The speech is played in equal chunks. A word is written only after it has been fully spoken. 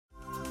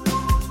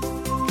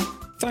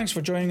Thanks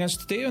for joining us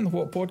today on the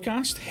What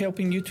Podcast,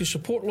 helping you to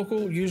support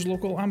local, use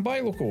local and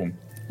buy local.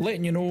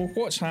 Letting you know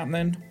what's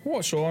happening,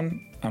 what's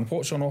on and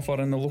what's on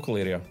offer in the local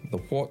area. The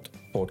What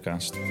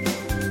Podcast.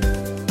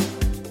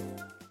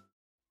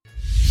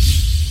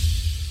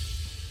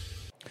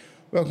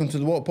 Welcome to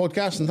the What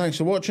Podcast and thanks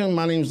for watching.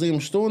 My name is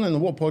Liam Stone and the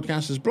What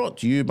Podcast is brought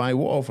to you by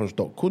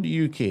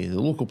whatoffers.co.uk, the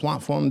local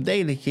platform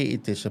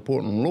dedicated to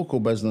supporting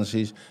local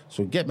businesses.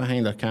 So get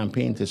behind our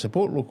campaign to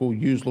support local,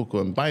 use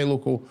local and buy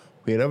local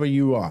wherever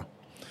you are.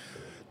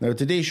 Now,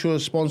 today's show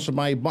is sponsored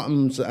by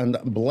Buttons and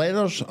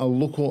Bledders, a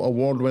local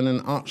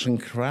award-winning arts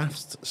and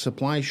crafts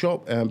supply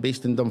shop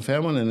based in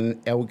Dunfermline in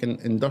an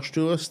elegant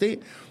industrial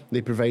estate. They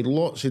provide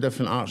lots of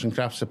different arts and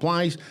crafts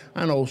supplies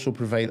and also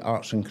provide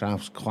arts and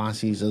crafts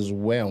classes as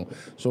well.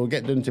 So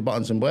get down to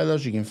Buttons and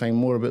Bledders. You can find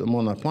more about them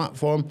on their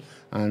platform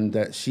and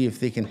see if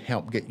they can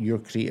help get your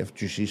creative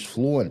juices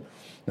flowing.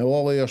 Now,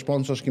 all of your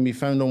sponsors can be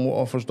found on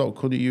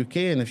whatoffers.co.uk,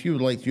 and if you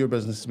would like your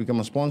business to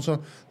become a sponsor,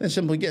 then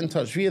simply get in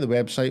touch via the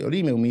website or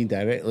email me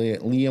directly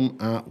at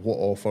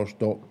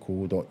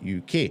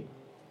liam@whatoffers.co.uk.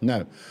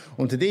 Now,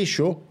 on today's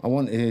show, I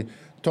want to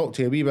talk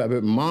to you a wee bit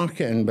about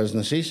marketing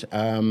businesses.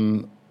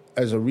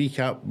 As a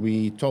recap,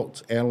 we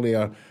talked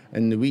earlier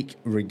in the week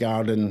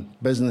regarding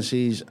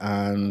businesses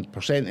and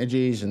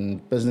percentages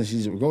and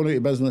businesses that were going out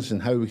of business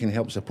and how we can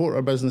help support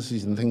our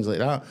businesses and things like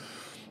that.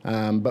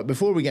 But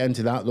before we get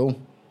into that, though,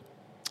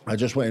 I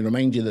just want to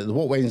remind you that the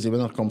What Wednesday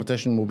Winner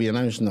competition will be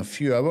announced in a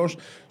few hours,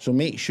 so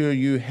make sure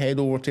you head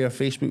over to our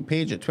Facebook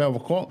page at 12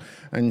 o'clock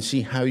and see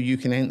how you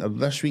can enter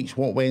this week's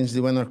What Wednesday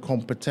Winner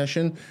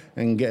competition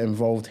and get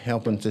involved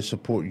helping to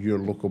support your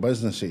local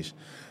businesses.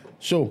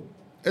 So,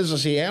 as I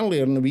say,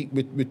 earlier in the week,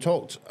 we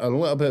talked a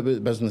little bit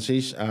about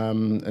businesses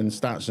and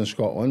stats in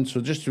Scotland.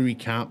 So just to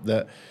recap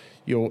that,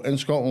 in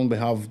Scotland we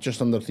have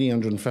just under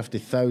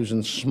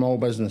 350,000 small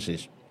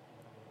businesses.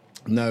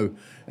 Now,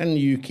 in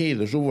the UK,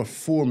 there's over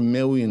 4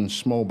 million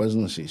small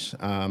businesses.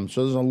 So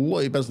there's a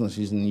lot of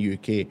businesses in the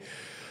UK.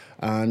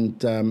 And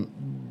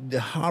the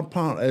hard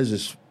part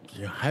is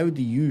how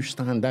do you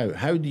stand out?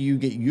 How do you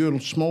get your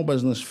small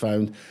business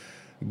found,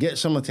 get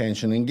some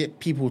attention, and get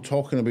people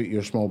talking about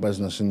your small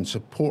business and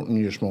supporting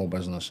your small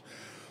business?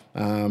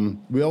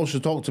 We also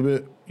talked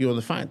about,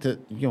 the fact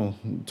that,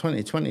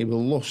 2020 we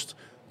lost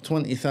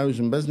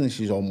 20,000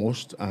 businesses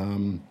almost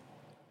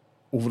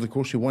over the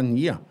course of 1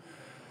 year.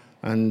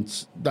 And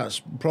that's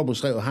probably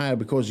slightly higher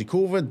because of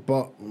COVID,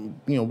 but,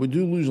 we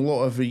do lose a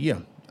lot every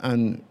year.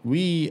 And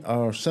we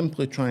are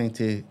simply trying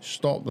to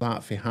stop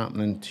that from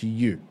happening to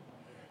you.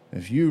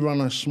 If you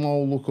run a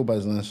small local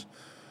business,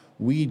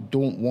 we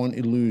don't want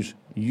to lose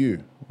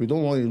you. We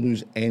don't want to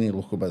lose any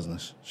local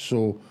business.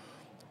 So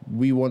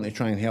we want to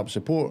try and help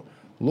support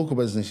local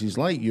businesses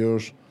like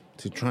yours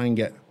to try and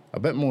get a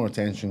bit more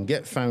attention,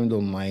 get found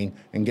online,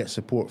 and get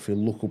support for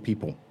local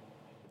people.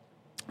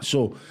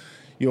 So,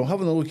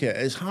 having a look at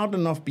it, it's hard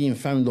enough being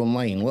found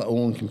online, let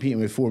alone competing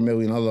with 4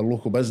 million other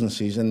local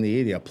businesses in the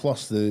area,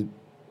 plus the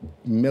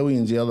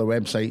millions of other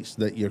websites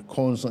that you're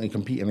constantly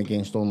competing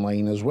against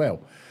online as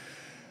well.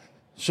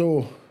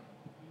 So,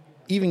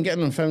 even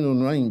getting them found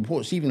online,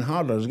 what's even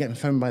harder is getting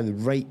found by the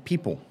right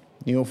people.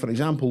 For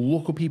example,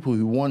 local people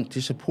who want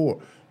to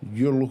support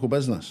your local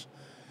business.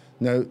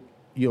 Now,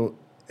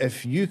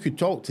 if you could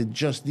talk to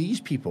just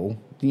these people,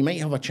 you might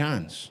have a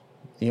chance.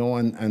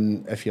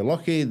 And if you're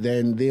lucky,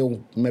 then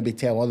they'll maybe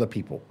tell other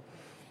people.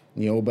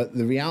 But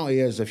the reality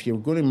is, if you're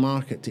going to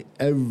market to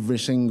every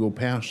single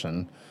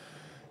person,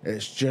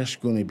 it's just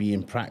going to be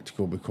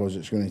impractical because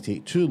it's going to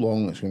take too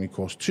long, it's going to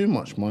cost too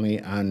much money,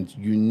 and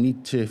you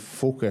need to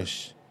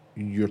focus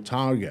your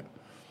target.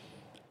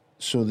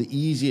 So the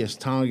easiest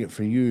target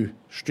for you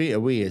straight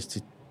away is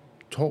to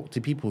talk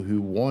to people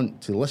who want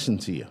to listen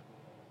to you.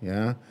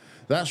 Yeah,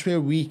 that's where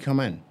we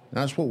come in.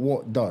 That's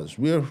what does.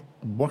 We're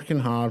working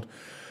hard.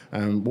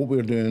 And what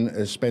we're doing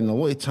is spending a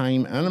lot of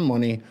time and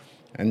money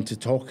into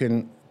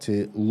talking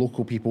to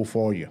local people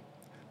for you.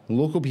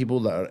 Local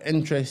people that are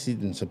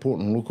interested in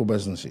supporting local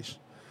businesses.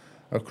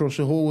 Across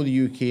the whole of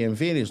the UK and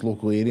various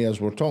local areas,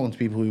 we're talking to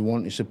people who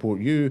want to support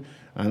you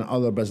and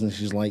other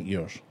businesses like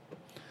yours.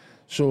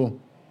 So,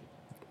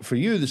 for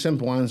you, the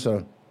simple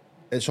answer,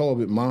 it's all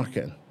about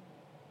marketing.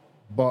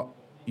 But,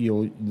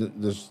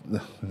 there's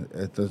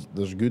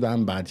good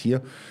and bad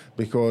here,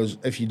 because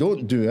if you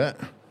don't do it,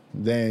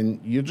 then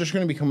you're just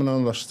going to become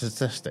another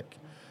statistic.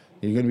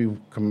 You're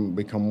going to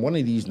become one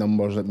of these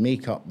numbers that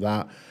make up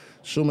that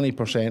so many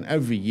percent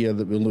every year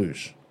that we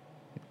lose.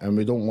 And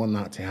we don't want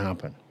that to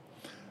happen.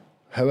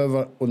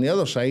 However, on the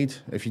other side,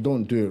 if you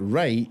don't do it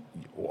right,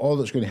 all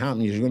that's going to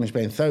happen is you're going to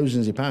spend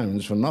thousands of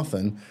pounds for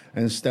nothing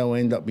and still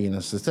end up being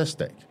a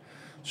statistic.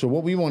 So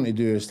what we want to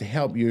do is to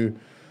help you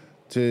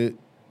to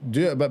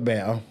do it a bit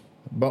better,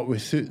 but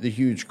without the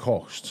huge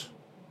costs.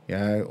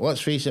 Yeah,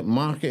 let's face it,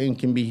 marketing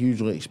can be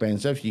hugely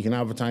expensive. You can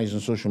advertise on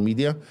social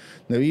media.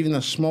 Now, even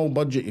a small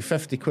budget of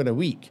 50 quid a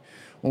week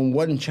on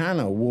one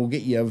channel will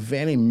get you a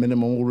very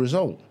minimal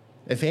result,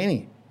 if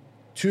any.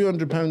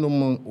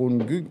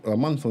 £200 a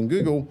month on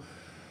Google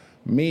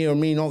may or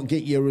may not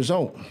get you a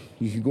result.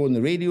 You could go on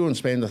the radio and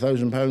spend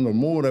 £1,000 or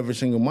more every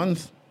single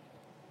month.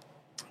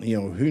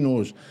 Who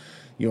knows?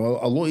 A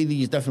lot of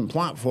these different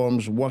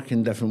platforms work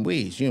in different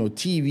ways.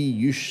 TV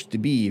used to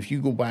be, if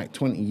you go back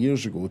 20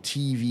 years ago,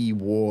 TV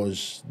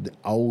was the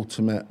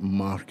ultimate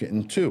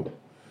marketing tool.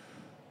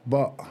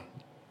 But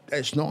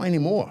it's not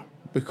anymore,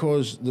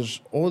 because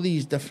there's all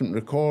these different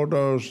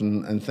recorders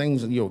and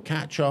things that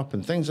catch up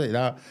and things like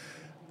that.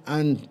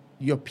 And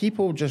your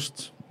people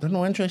they're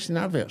not interested in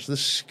adverts. They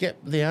skip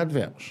the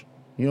adverts.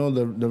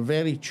 They're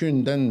very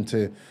tuned in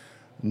to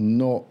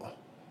not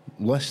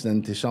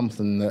listening to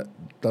something that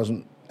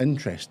doesn't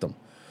interest them.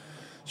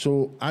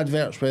 So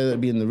adverts, whether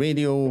it be in the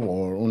radio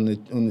or on the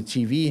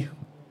TV,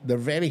 they're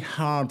very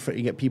hard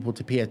to get people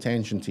to pay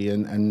attention to you.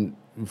 And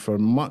for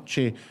much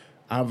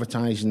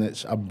advertising,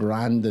 it's a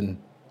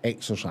branding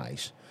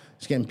exercise.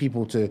 It's getting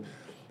people to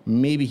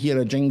maybe hear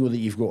a jingle that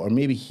you've got, or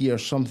maybe hear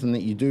something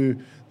that you do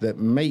that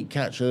might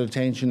catch their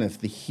attention. If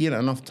they hear it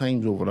enough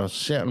times over a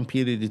certain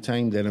period of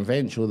time, then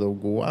eventually they'll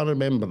go, I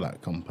remember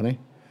that company.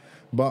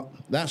 But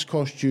that's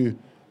cost you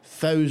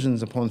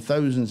thousands upon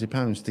thousands of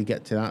pounds to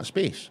get to that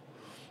space.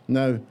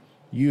 Now,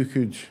 you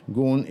could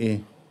go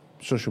onto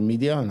social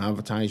media and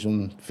advertise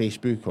on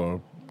Facebook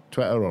or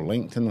Twitter or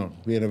LinkedIn or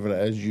wherever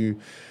it is you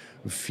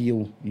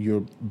feel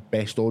your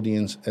best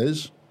audience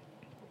is.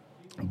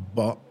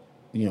 But,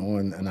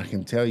 and I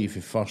can tell you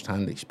from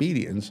first-hand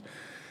experience,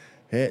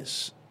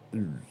 it's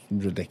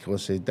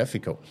ridiculously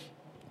difficult.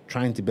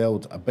 Trying to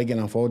build a big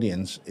enough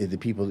audience of the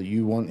people that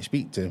you want to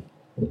speak to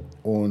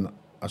on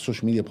a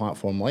social media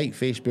platform like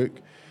Facebook,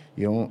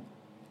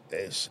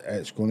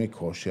 it's going to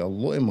cost you a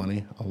lot of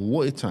money, a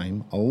lot of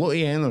time, a lot of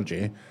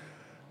energy,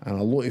 and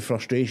a lot of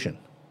frustration.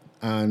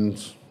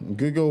 And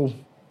Google,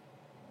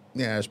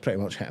 it's pretty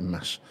much hit and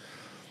miss.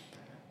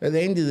 At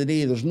the end of the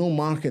day, there's no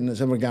marketing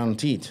that's ever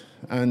guaranteed.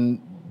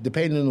 And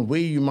depending on the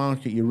way you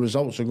market, your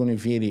results are going to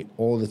vary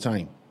all the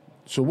time.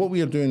 So what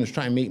we are doing is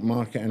trying to make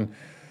marketing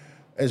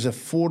as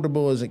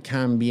affordable as it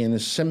can be and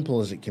as simple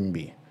as it can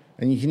be.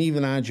 And you can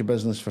even add your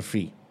business for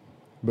free.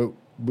 But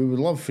we would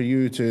love for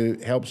you to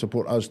help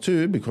support us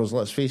too, because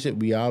let's face it,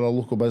 we are a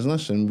local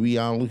business and we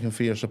are looking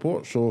for your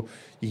support. So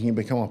you can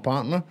become a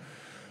partner.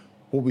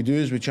 What we do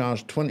is we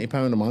charge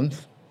 £20 a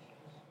month,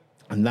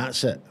 and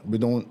that's it. We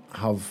don't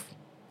have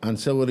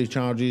ancillary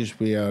charges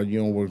where,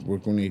 we're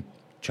going to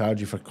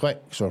charge you for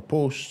clicks or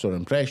posts or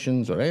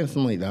impressions or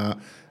anything like that.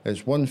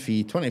 It's one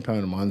fee,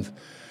 £20 a month.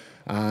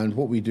 And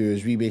what we do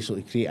is we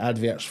basically create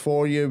adverts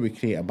for you. We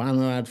create a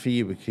banner ad for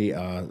you. We create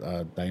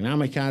a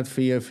dynamic ad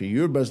for you for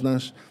your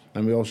business.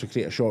 And we also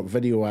create a short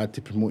video ad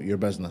to promote your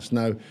business.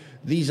 Now,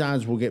 these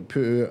ads will get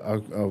put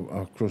out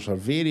across our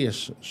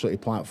various sort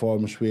of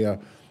platforms where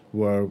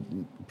we're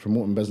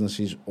promoting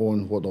businesses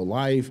on What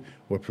Live.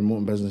 We're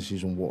promoting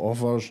businesses on What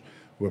Offers.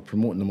 We're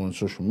promoting them on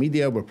social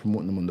media. We're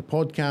promoting them on the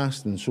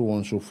podcast and so on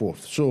and so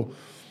forth. So,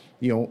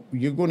 you're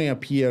going to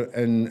appear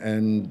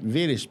in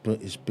various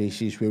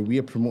spaces where we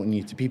are promoting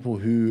you to people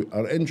who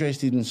are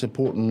interested in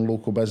supporting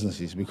local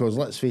businesses, because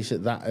let's face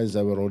it, that is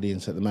our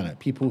audience at the minute,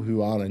 people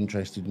who are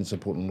interested in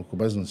supporting local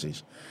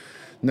businesses.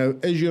 Now,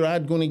 is your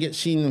ad going to get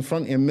seen in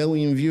front of 1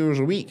 million viewers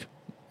a week?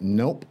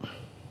 Nope.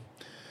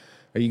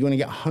 Are you going to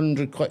get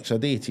 100 clicks a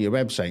day to your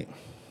website?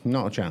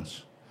 Not a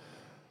chance.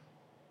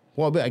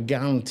 What about a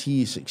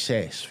guarantee of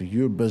success for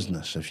your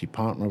business if you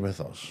partner with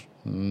us?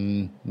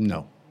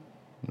 No.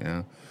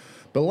 Yeah.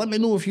 But let me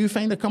know if you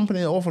find a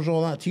company that offers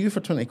all that to you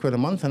for £20 a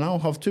month, and I'll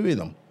have 2 of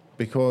them.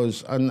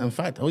 And in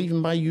fact, I'll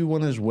even buy you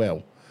one as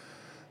well.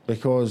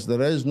 Because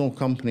there is no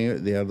company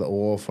out there that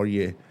will offer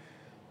you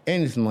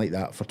anything like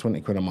that for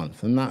 £20 a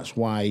month. And that's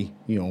why,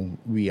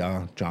 we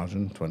are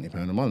charging £20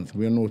 a month.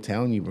 We're not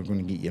telling you we're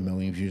going to get you 1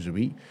 million views a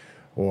week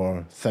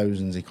or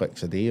thousands of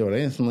clicks a day or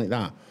anything like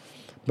that.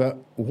 But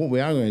what we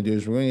are going to do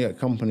is we're going to get a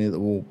company that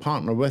will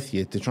partner with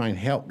you to try and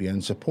help you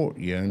and support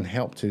you and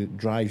help to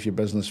drive your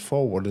business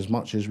forward as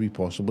much as we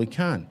possibly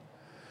can.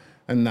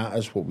 And that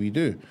is what we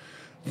do.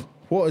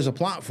 What is a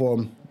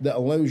platform that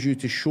allows you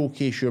to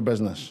showcase your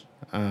business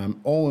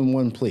all in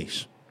one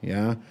place?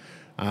 Yeah.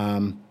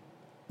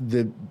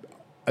 The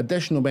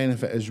additional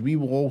benefit is we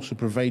will also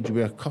provide you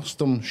with a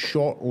custom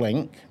short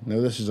link.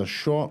 Now, this is a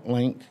short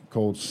link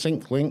called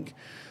Sync Link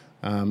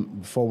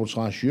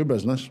 /your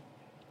business.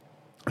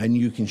 And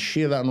you can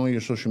share that on all your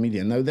social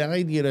media. Now, the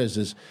idea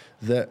is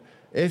that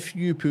if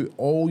you put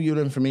all your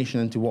information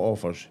into What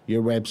Offers,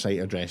 your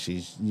website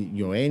addresses,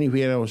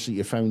 anywhere else that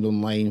you're found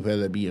online,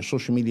 whether it be your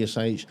social media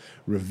sites,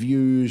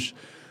 reviews,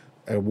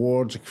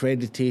 awards,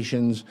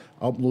 accreditations,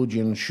 upload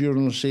your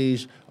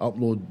insurances,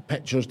 upload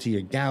pictures to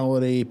your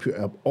gallery, put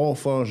up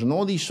offers, and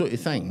all these sort of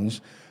things,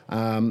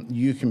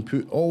 you can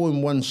put all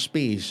in one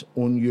space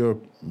on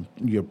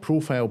your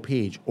profile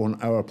page on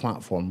our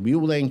platform. We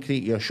will then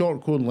create your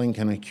short code link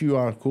and a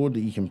QR code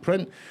that you can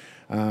print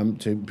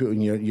to put on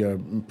your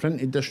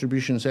printed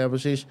distribution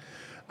services.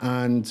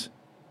 And,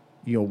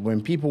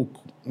 when people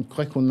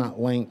click on that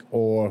link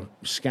or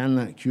scan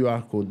that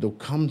QR code, they'll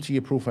come to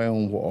your profile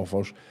on What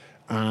Offers,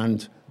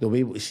 and they'll be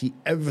able to see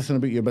everything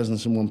about your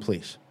business in one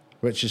place.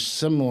 which is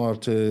similar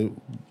to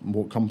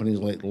what companies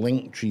like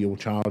Linktree will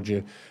charge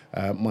you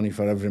money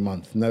for every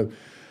month. Now,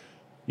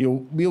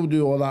 we'll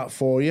do all that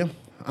for you,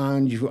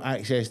 and you've got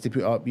access to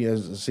put up,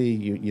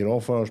 your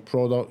offers,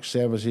 products,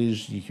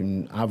 services. You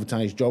can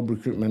advertise job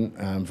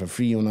recruitment for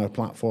free on our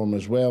platform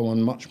as well,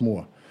 and much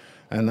more.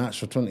 And that's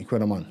for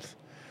 £20 a month.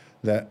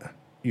 That,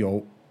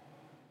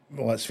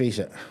 let's face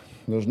it,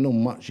 there's not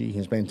much you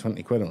can spend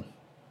 £20 on,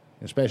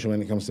 especially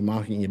when it comes to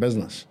marketing your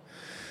business.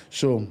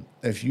 So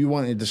if you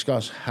want to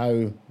discuss how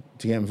to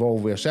get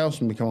involved with yourselves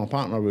and become a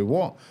partner with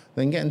what,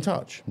 then get in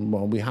touch.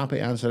 We'll be happy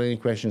to answer any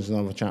questions and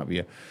have a chat with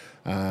you.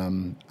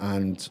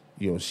 And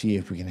see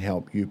if we can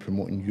help you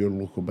promoting your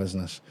local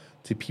business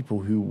to people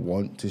who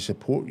want to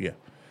support you.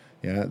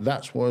 Yeah,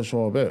 that's what it's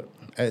all about.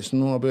 It's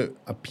not about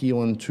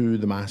appealing to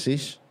the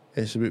masses.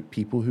 It's about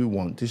people who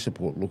want to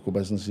support local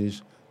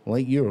businesses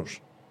like yours.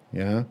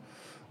 Yeah.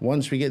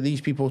 Once we get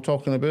these people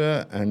talking about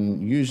it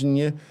and using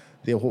you,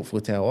 they'll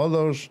hopefully tell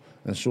others,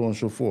 and so on and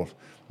so forth.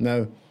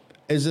 Now,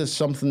 is this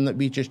something that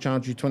we just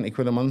charge you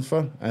 £20 a month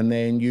for, and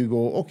then you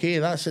go, okay,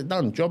 that's it,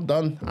 done, job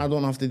done, I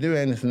don't have to do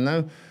anything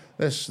now?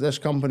 This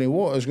company,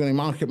 what, is going to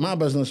market my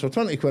business for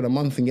 £20 a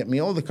month and get me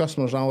all the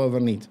customers I'll ever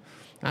need.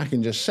 I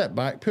can just sit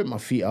back, put my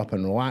feet up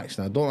and relax,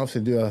 and I don't have to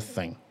do a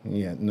thing.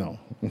 Yeah, no,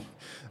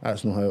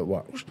 that's not how it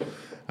works.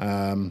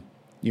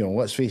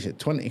 Let's face it,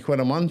 £20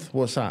 a month,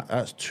 what's that?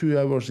 That's 2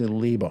 hours of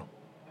labour.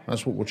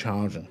 That's what we're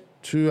charging.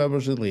 2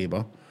 hours of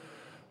labour.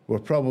 We're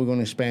probably going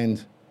to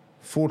spend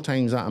 4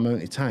 times that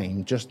amount of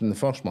time just in the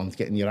first month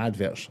getting your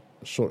adverts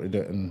sorted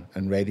out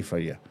and ready for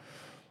you.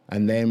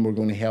 And then we're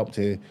going to help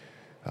to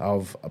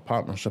have a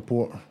partner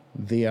support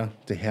there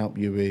to help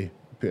you with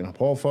putting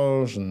up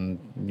offers and,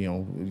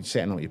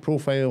 setting up your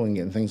profile and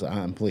getting things like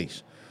that in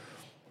place.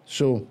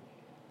 So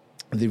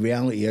the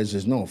reality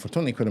is no, for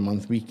 £20 a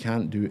month, we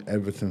can't do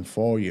everything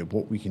for you.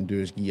 What we can do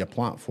is give you a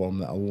platform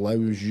that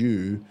allows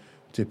you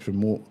to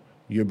promote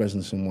your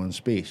business in one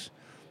space.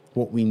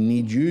 What we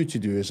need you to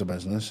do as a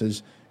business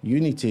is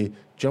you need to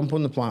jump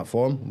on the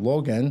platform,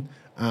 log in,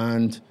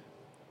 and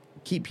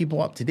keep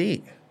people up to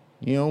date.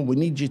 We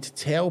need you to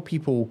tell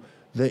people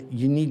that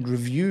you need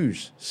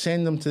reviews.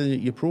 Send them to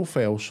your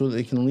profile so that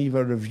they can leave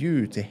a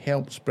review to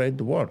help spread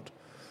the word.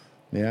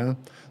 Yeah,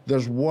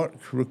 there's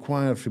work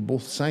required for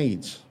both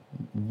sides.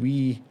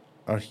 We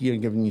are here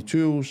giving you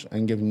tools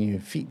and giving you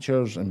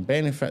features and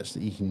benefits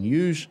that you can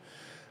use.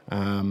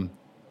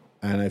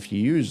 And if you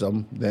use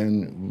them,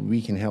 then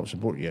we can help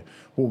support you.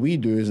 What we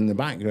do is in the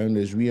background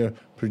is we are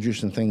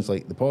producing things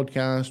like the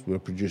podcast, we're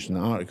producing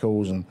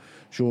articles and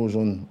shows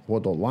on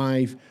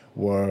What.Live,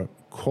 we're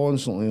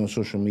constantly on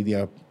social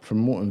media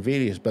promoting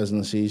various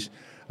businesses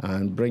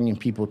and bringing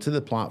people to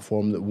the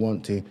platform that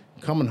want to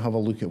come and have a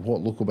look at what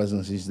local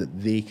businesses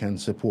that they can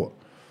support.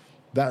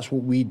 That's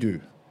what we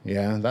do.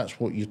 Yeah, that's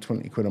what your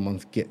 £20 a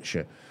month gets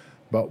you.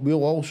 But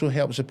we'll also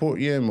help support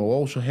you, and we'll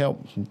also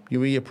help you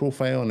with your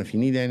profile. And if you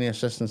need any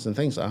assistance and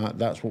things like that,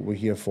 that's what we're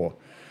here for.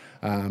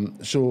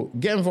 So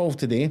get involved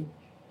today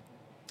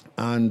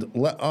and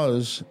let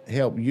us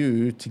help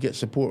you to get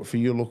support for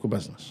your local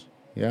business.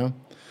 Yeah.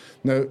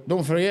 Now,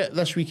 don't forget,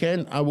 this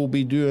weekend I will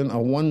be doing a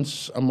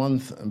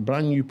once-a-month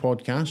brand new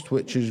podcast,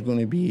 which is going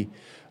to be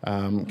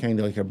kind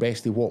of like our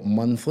Bestie What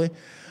Monthly.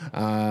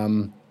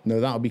 Now,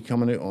 that'll be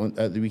coming out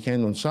at the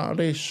weekend on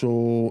Saturday,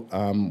 so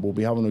we'll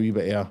be having a wee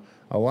bit of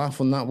a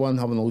laugh on that one,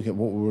 having a look at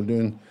what we were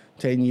doing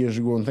 10 years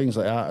ago and things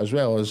like that, as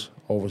well as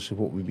obviously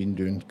what we've been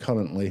doing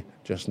currently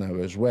just now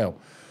as well.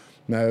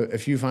 Now,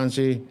 if you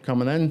fancy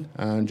coming in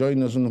and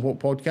joining us on the What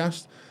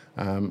Podcast,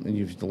 and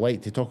you'd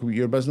like to talk about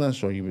your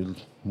business, or you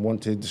would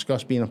want to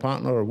discuss being a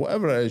partner, or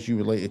whatever it is you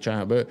would like to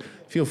chat about,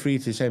 feel free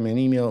to send me an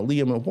email at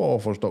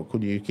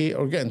liam@whatoffers.co.uk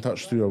or get in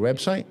touch through our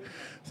website.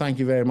 Thank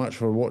you very much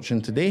for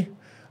watching today,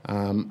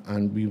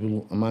 and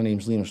my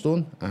name's Liam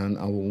Stone, and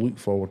I will look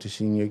forward to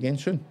seeing you again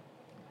soon.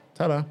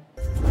 Ta-da!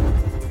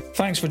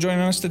 Thanks for joining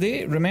us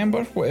today.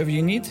 Remember, whatever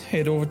you need,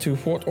 head over to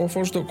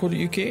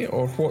whatoffers.co.uk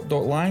or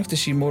what.live to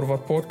see more of our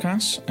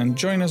podcasts, and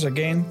join us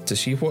again to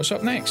see what's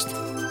up next.